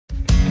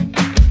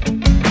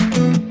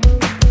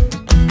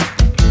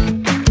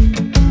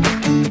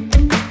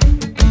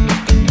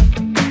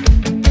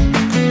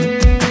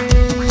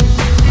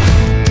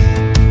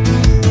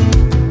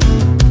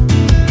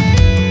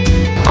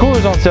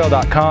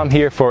wholesale.com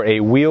here for a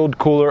wheeled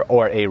cooler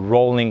or a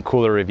rolling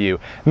cooler review.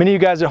 Many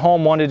of you guys at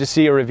home wanted to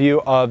see a review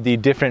of the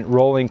different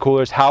rolling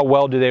coolers. How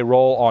well do they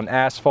roll on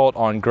asphalt,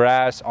 on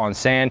grass, on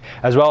sand,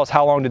 as well as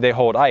how long do they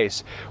hold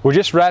ice. We're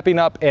just wrapping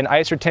up an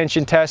ice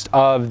retention test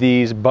of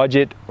these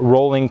budget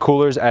rolling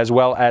coolers as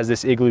well as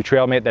this Igloo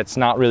Trailmate. That's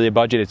not really a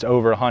budget, it's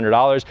over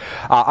 $100.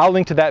 I'll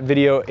link to that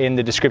video in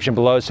the description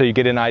below so you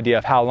get an idea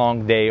of how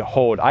long they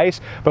hold ice.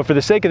 But for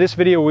the sake of this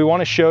video, we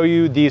want to show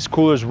you these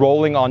coolers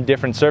rolling on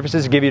different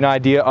surfaces, give you an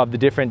idea of the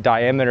different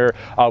diameter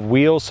of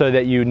wheels so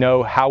that you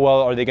know how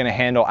well are they going to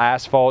handle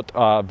asphalt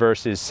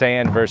versus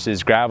sand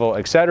versus gravel,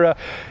 etc.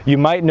 You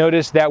might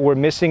notice that we're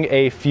missing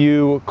a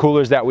few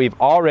coolers that we've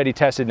already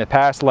tested in the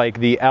past, like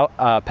the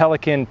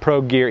Pelican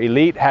Pro Gear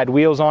Elite had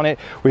wheels on it.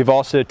 We've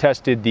also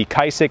tested the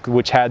Kaisik,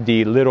 which had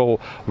the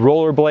little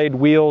rollerblade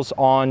wheels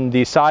on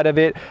the side of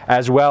it,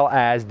 as well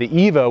as the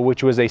Evo,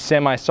 which was a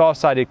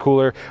semi-soft-sided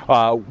cooler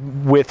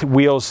with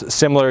wheels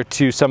similar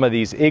to some of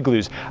these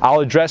Igloos. I'll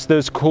address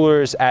those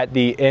coolers at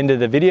the end of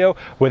the video.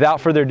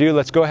 Without further ado,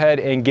 let's go ahead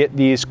and get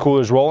these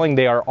coolers rolling.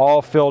 They are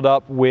all filled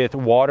up with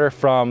water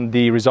from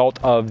the result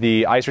of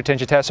the ice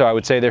retention test, so I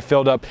would say they're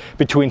filled up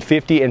between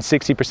 50 and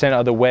 60%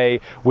 of the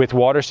way with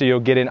water, so you'll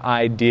get an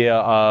idea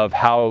of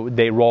how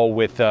they roll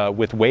with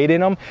weight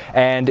in them.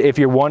 And if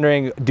you're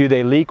wondering, do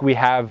they leak, we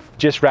have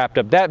just wrapped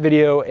up that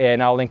video,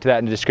 and I'll link to that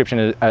in the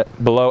description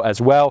below as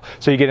well,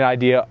 so you get an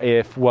idea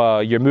if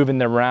you're moving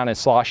them around and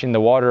sloshing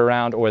the water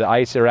around or the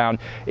ice around,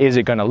 is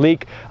it going to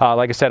leak?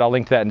 Like I said, I'll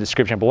link to that in the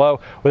description below.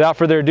 Without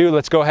further ado,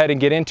 let's go ahead and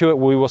get into it.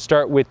 We will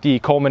start with the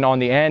Coleman on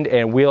the end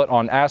and wheel it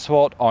on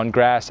asphalt, on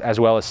grass, as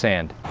well as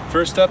sand.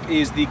 First up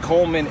is the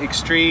Coleman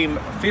Extreme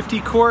 50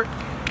 quart.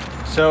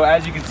 So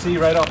as you can see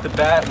right off the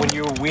bat, when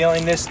you're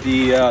wheeling this,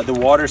 the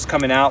water's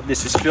coming out.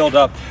 This is filled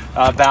up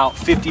about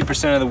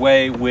 50% of the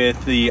way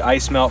with the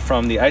ice melt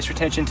from the ice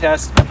retention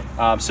test.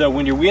 So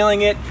when you're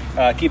wheeling it,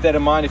 keep that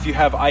in mind. If you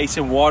have ice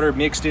and water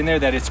mixed in there,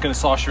 that it's going to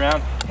slosh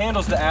around.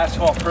 Handles the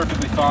asphalt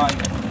perfectly fine,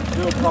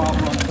 no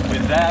problem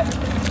with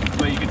that.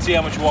 But you can see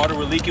how much water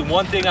we're leaking.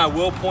 One thing I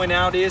will point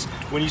out is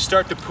when you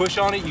start to push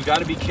on it, you got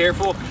to be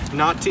careful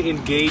not to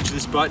engage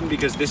this button,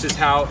 because this is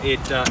how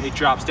it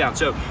drops down.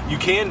 So you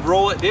can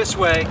roll it this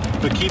way,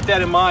 but keep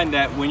that in mind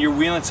that when you're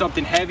wheeling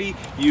something heavy,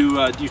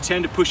 you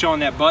tend to push on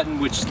that button,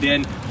 which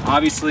then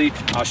obviously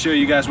I'll show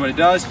you guys what it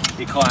does.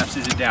 It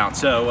collapses it down.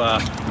 So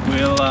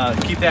we'll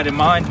keep that in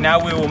mind.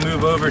 Now we will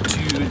move over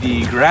to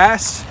the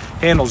grass.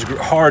 Handles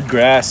hard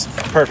grass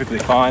perfectly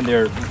fine.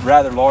 They're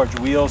rather large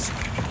wheels.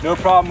 No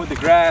problem with the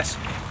grass.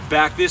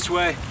 Back this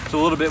way, it's a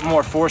little bit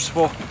more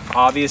forceful,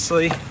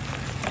 obviously.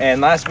 And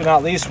last but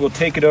not least, we'll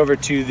take it over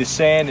to the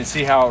sand and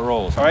see how it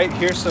rolls. All right,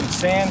 here's some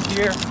sand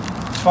here.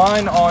 It's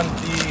fine on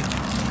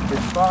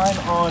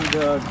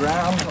the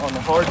ground, on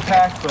the hard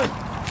pack, but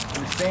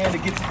in the sand,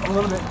 it gets a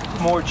little bit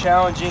more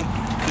challenging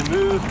to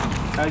move.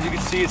 As you can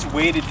see, it's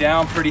weighted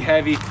down pretty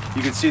heavy.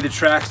 You can see the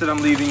tracks that I'm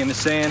leaving in the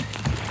sand.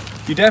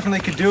 You definitely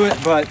could do it,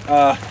 but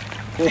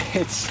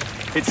it's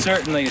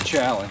certainly a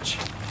challenge.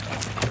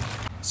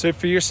 So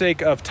for your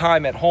sake of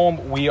time at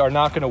home, we are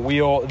not going to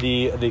wheel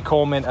the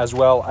Coleman as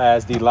well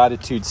as the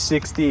Latitude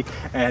 60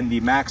 and the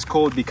Max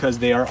Cold, because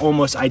they are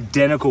almost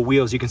identical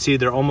wheels. You can see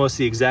they're almost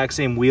the exact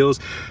same wheels,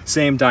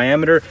 same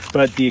diameter,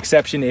 but the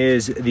exception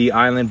is the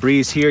Island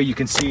Breeze here. You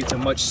can see it's a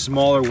much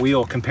smaller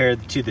wheel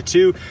compared to the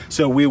two,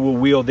 so we will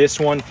wheel this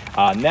one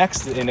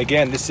next. And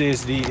again, this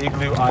is the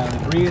Igloo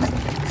Island Breeze.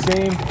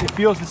 It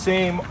feels the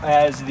same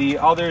as the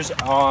others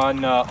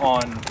on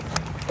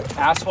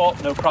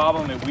asphalt, no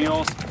problem. It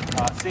wheels.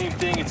 Same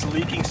thing, it's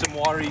leaking some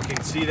water, you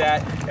can see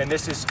that, and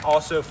this is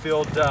also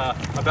filled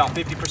about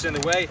 50%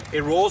 of the way.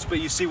 It rolls, but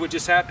you see what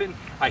just happened?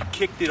 I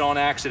kicked it on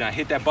accident, I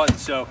hit that button.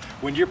 So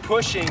when you're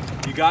pushing,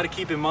 you got to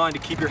keep in mind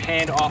to keep your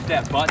hand off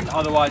that button,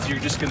 otherwise you're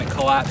just going to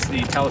collapse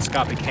the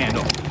telescopic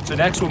handle. So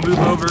next we'll move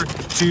over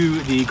to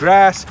the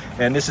grass,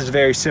 and this is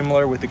very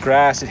similar with the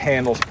grass. It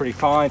handles pretty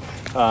fine,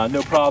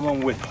 no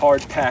problem with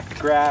hard packed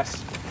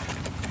grass.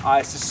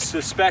 I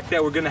suspect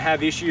that we're going to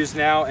have issues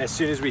now as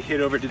soon as we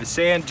hit over to the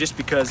sand, just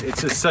because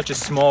it's such a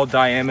small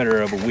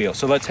diameter of a wheel.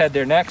 So let's head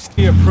there next.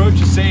 The approach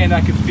the sand,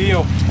 I can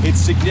feel it's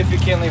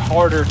significantly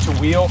harder to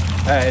wheel,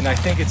 and I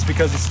think it's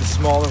because it's the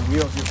smaller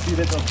wheels. You'll see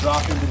that they'll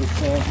drop into the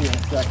sand here in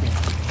a second.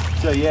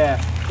 So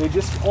yeah, they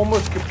just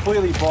almost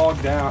completely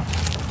bog down,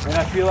 and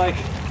I feel like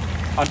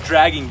I'm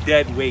dragging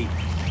dead weight.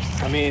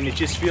 I mean, it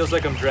just feels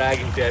like I'm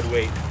dragging dead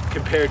weight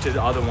compared to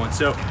the other one.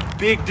 So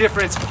big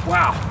difference,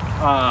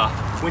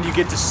 wow. When you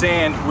get to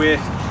sand with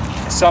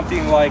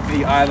something like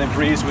the Island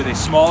Breeze with a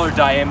smaller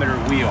diameter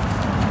wheel.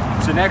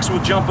 So next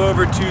we'll jump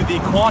over to the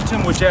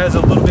Quantum, which has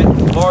a little bit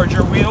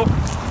larger wheel.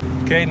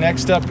 Okay,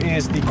 next up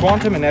is the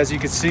Quantum, and as you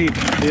can see,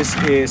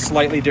 this is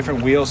slightly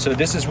different wheels. So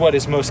this is what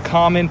is most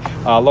common,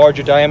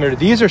 larger diameter.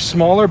 These are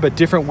smaller but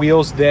different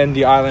wheels than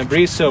the Island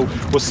Breeze, so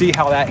we'll see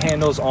how that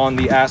handles on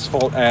the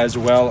asphalt as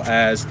well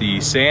as the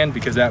sand,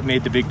 because that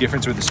made the big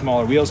difference with the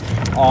smaller wheels.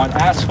 On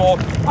asphalt,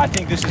 I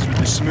think this is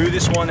the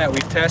smoothest one that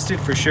we've tested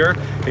for sure.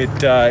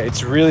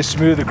 It's really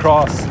smooth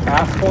across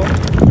asphalt,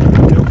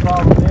 no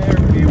problem there.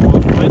 We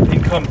will flip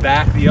and come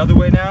back the other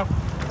way now,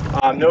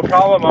 no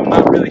problem. I'm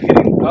not really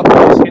hitting up,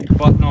 I just hit the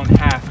button on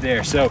half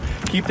there. So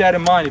keep that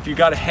in mind. If you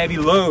got a heavy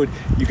load,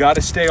 you got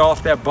to stay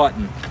off that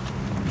button.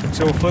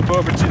 So we'll flip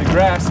over to the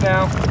grass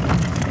now.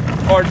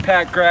 Hard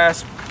packed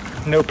grass,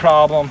 no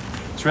problem.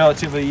 It's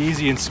relatively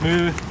easy and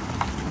smooth.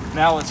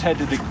 Now let's head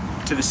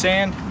to the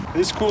sand.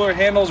 This cooler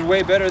handles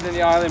way better than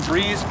the Island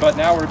Breeze, but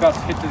now we're about to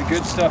hit to the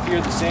good stuff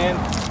here, the sand.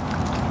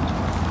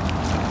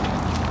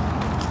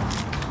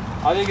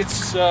 I think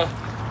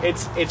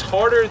it's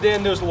harder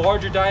than those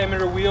larger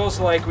diameter wheels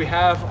like we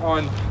have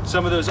on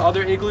some of those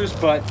other Igloos,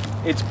 but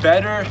it's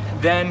better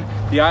than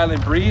the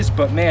Island Breeze.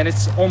 But man,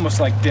 it's almost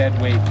like dead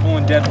weight,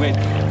 pulling dead weight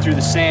through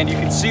the sand. You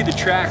can see the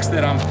tracks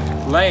that I'm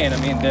laying. I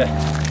mean,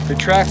 the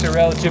tracks are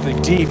relatively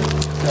deep,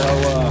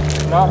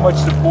 so not much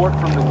support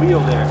from the wheel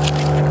there.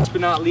 Last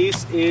but not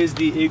least is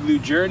the Igloo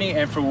Journey,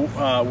 and for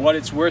what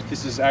it's worth,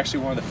 this is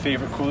actually one of the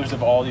favorite coolers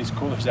of all these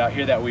coolers out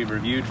here that we've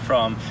reviewed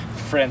from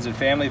friends and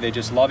family. They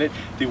just love it.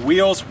 The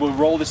wheels, we'll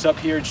roll this up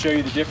here and show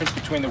you the difference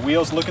between the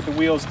wheels. Look at the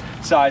wheels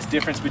size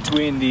difference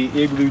between the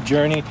Igloo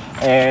Journey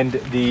and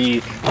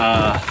the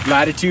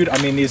Latitude.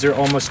 I mean, these are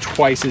almost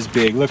twice as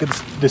big. Look at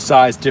the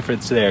size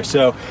difference there.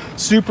 So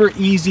super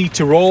easy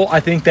to roll.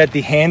 I think that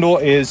the handle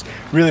is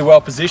really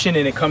well positioned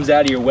and it comes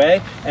out of your way.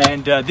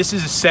 And this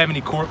is a 70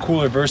 quart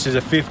cooler versus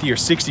a 50 or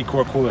 60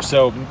 quart cooler,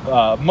 so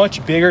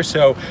much bigger,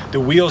 so the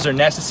wheels are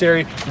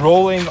necessary.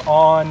 Rolling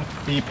on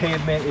the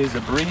pavement is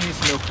a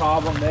breeze, no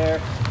problem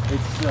there.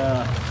 It's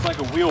like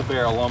a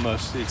wheelbarrow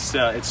almost. It's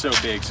so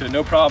big, so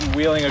no problem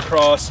wheeling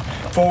across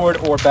forward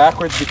or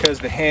backwards because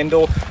the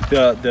handle,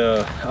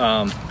 the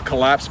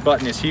collapse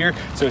button is here,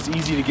 so it's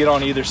easy to get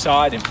on either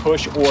side and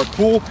push or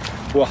pull.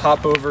 We'll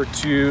hop over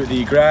to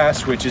the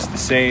grass, which is the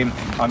same.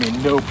 I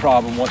mean, no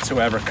problem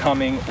whatsoever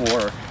coming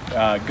or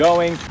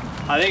going.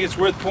 I think it's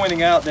worth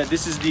pointing out that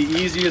this is the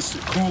easiest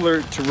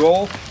cooler to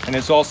roll, and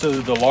it's also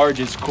the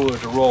largest cooler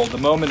to roll. The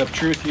moment of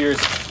truth here is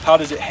how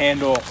does it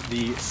handle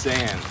the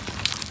sand.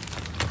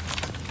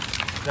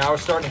 Now we're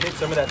starting to hit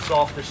some of that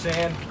softer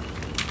sand.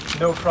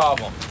 No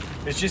problem.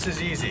 It's just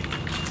as easy.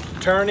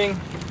 Turning,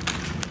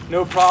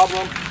 no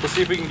problem. We'll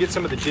see if we can get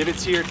some of the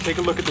divots here. Take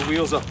a look at the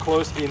wheels up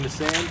close in the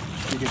sand.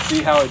 You can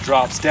see how it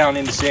drops down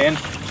into sand,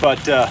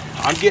 but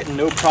I'm getting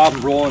no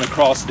problem rolling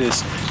across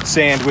this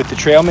sand with the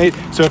Trailmate.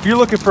 So if you're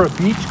looking for a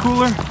beach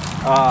cooler,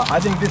 I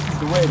think this is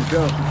the way to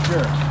go for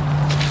sure.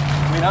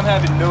 I mean, I'm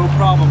having no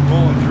problem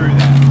rolling through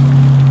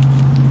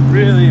that.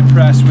 Really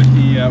impressed with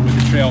the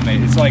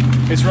Trailmate. It's like,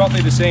 it's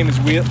roughly the same as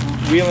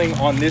wheeling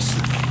on this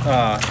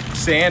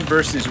sand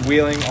versus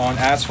wheeling on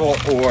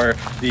asphalt or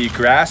the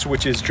grass,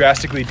 which is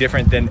drastically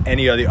different than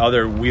any of the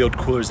other wheeled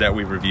coolers that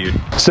we've reviewed.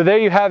 So there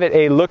you have it,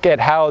 a look at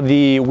how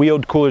the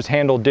wheeled coolers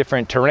handle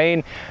different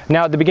terrain.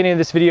 Now at the beginning of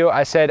this video,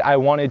 I said I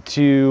wanted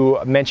to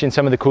mention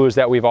some of the coolers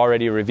that we've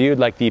already reviewed,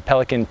 like the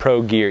Pelican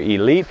Pro Gear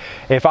Elite.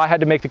 If I had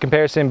to make the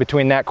comparison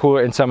between that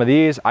cooler and some of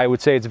these, I would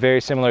say it's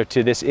very similar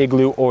to this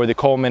Igloo or the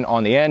Coleman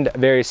on the end.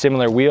 Very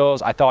similar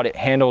wheels. I thought it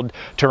handled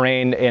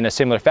terrain in a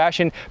similar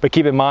fashion, but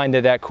keep in mind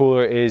that that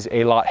cooler is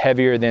a lot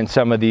heavier than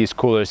some of these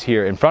coolers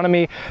here in front of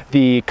me.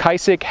 The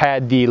Kaisik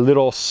had the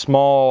little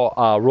small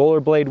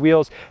rollerblade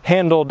wheels,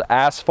 handled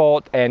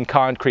asphalt and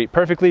concrete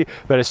perfectly,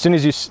 but as soon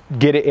as you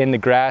get it in the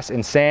grass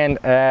and sand,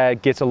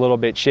 it gets a little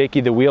bit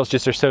shaky. The wheels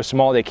just are so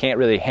small they can't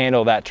really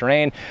handle that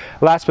terrain.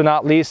 Last but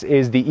not least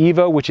is the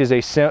Evo, which is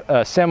a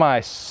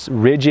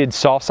semi-rigid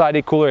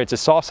soft-sided cooler. It's a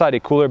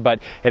soft-sided cooler, but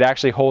it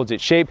actually holds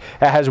its shape.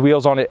 It has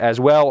wheels on it as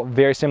well,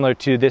 very similar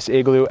to this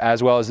Igloo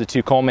as well as the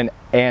two Coleman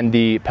and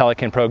the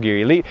Pelican Pro Gear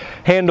Elite.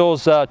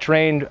 Handles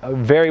terrain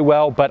very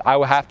well, but I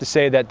would have to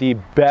say that the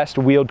best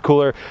wheeled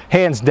cooler,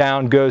 hands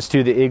down, goes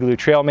to the Igloo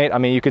Trailmate. I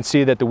mean, you can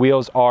see that the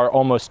wheels are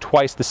almost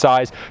twice the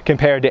size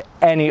compared to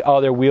any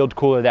other wheeled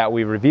cooler that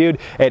we've reviewed.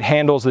 It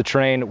handles the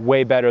terrain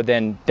way better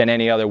than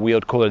any other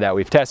wheeled cooler that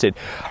we've tested.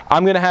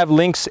 I'm gonna have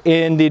links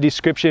in the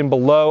description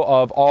below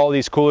of all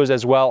these coolers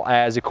as well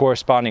as a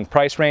corresponding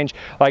price range.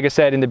 Like I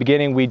said in the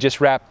beginning, we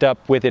just wrapped up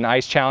with an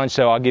ice challenge,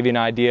 so I'll give you an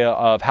idea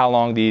of how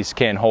long these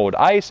can hold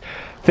ice.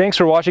 Thanks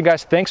for watching,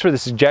 guys. Thanks for the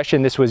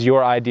suggestion. This was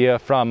your idea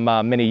from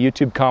many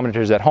YouTube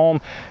commenters at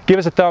home. Give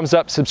us a thumbs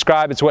up,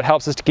 subscribe. It's what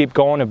helps us to keep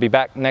going. I'll be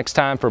back next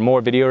time for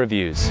more video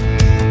reviews.